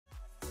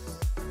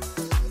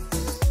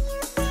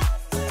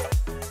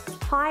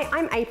Hi,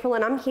 I'm April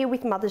and I'm here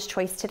with Mother's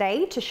Choice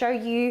today to show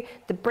you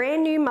the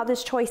brand new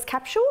Mother's Choice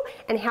capsule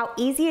and how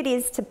easy it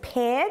is to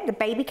pair the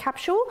baby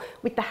capsule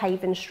with the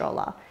Haven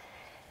stroller.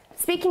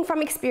 Speaking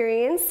from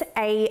experience,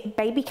 a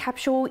baby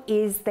capsule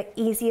is the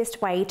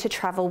easiest way to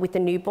travel with a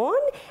newborn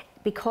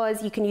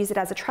because you can use it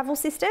as a travel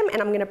system,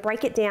 and I'm going to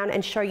break it down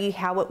and show you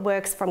how it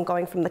works from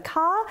going from the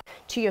car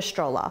to your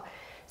stroller.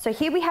 So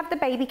here we have the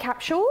baby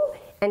capsule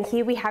and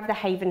here we have the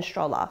Haven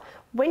stroller.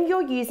 When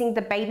you're using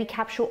the baby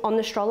capsule on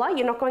the stroller,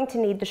 you're not going to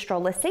need the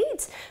stroller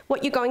seat.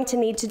 What you're going to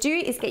need to do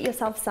is get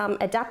yourself some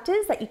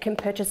adapters that you can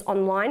purchase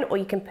online, or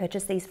you can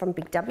purchase these from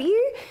Big W.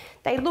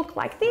 They look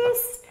like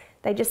this.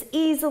 They just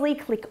easily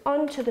click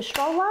onto the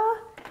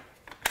stroller.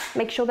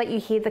 Make sure that you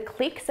hear the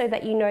click so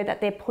that you know that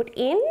they're put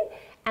in.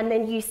 And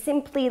then you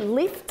simply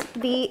lift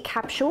the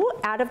capsule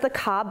out of the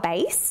car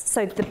base,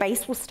 so the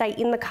base will stay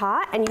in the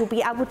car, and you'll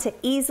be able to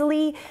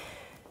easily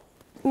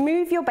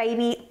move your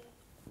baby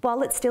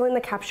while it's still in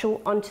the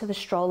capsule onto the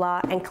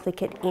stroller and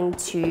click it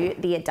into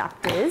the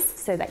adapters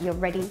so that you're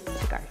ready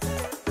to go.